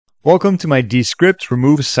Welcome to my Descript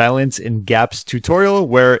Remove Silence and Gaps tutorial,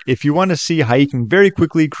 where if you want to see how you can very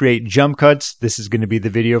quickly create jump cuts, this is going to be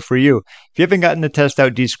the video for you. If you haven't gotten to test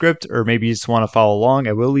out Descript, or maybe you just want to follow along,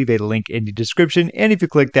 I will leave a link in the description, and if you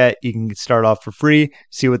click that, you can start off for free,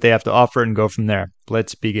 see what they have to offer, and go from there.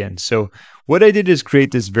 Let's begin. So what I did is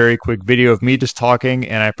create this very quick video of me just talking,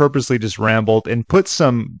 and I purposely just rambled and put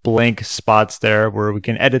some blank spots there where we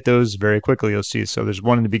can edit those very quickly. You'll see. So there's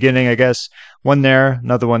one in the beginning, I guess, one there,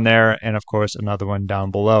 another one there, and of course another one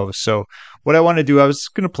down below. So what I want to do, I was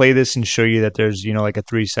going to play this and show you that there's, like a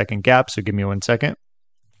 3-second gap. So give me 1 second.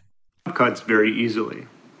 Cuts very easily.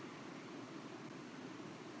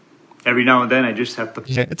 Every now and then I just have to...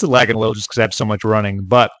 Yeah, it's lagging a little just because I have so much running,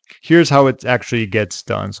 but here's how it actually gets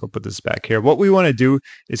done. So I'll put this back here. What we want to do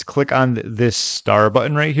is click on this star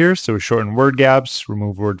button right here. So shorten word gaps,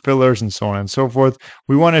 remove word fillers, and so on and so forth.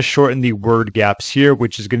 We want to shorten the word gaps here,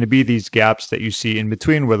 which is going to be these gaps that you see in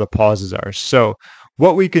between where the pauses are. So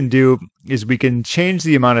what we can do is we can change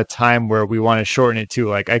the amount of time where we want to shorten it to.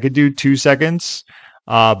 Like I could do 2 seconds.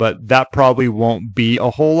 But that probably won't be a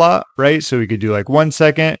whole lot, right? So we could do like 1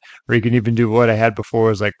 second, or you can even do what I had before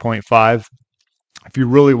was like 0.5 if you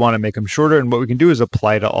really want to make them shorter. And what we can do is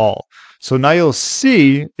apply to all. So now you'll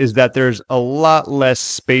see is that there's a lot less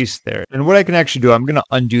space there. And what I can actually do, I'm going to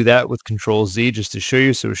undo that with Control Z just to show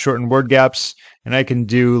you. So shorten word gaps, and I can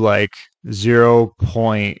do like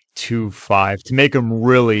 0.25 to make them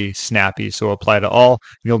really snappy. So apply to all.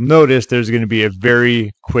 You'll notice there's going to be a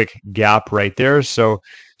very quick gap right there. So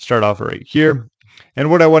start off right here. And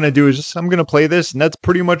what I want to do is just, I'm going to play this, and that's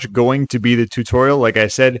pretty much going to be the tutorial. Like I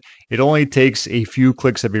said, it only takes a few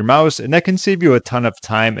clicks of your mouse, and that can save you a ton of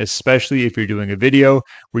time, especially if you're doing a video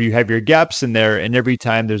where you have your gaps in there, and every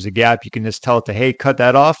time there's a gap, you can just tell it to, hey, cut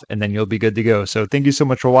that off, and then you'll be good to go. So thank you so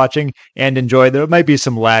much for watching, and enjoy. There might be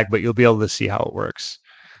some lag, but you'll be able to see how it works.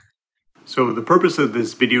 So the purpose of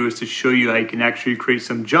this video is to show you how you can actually create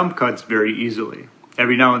some jump cuts very easily.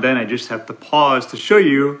 Every now and then I just have to pause to show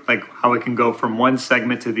you like how it can go from one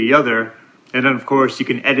segment to the other. And then of course you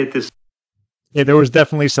can edit this. Yeah, there was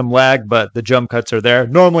definitely some lag, but the jump cuts are there.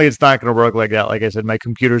 Normally it's not going to work like that. Like I said, my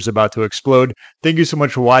computer's about to explode. Thank you so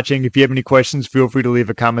much for watching. If you have any questions, feel free to leave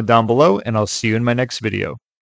a comment down below, and I'll see you in my next video.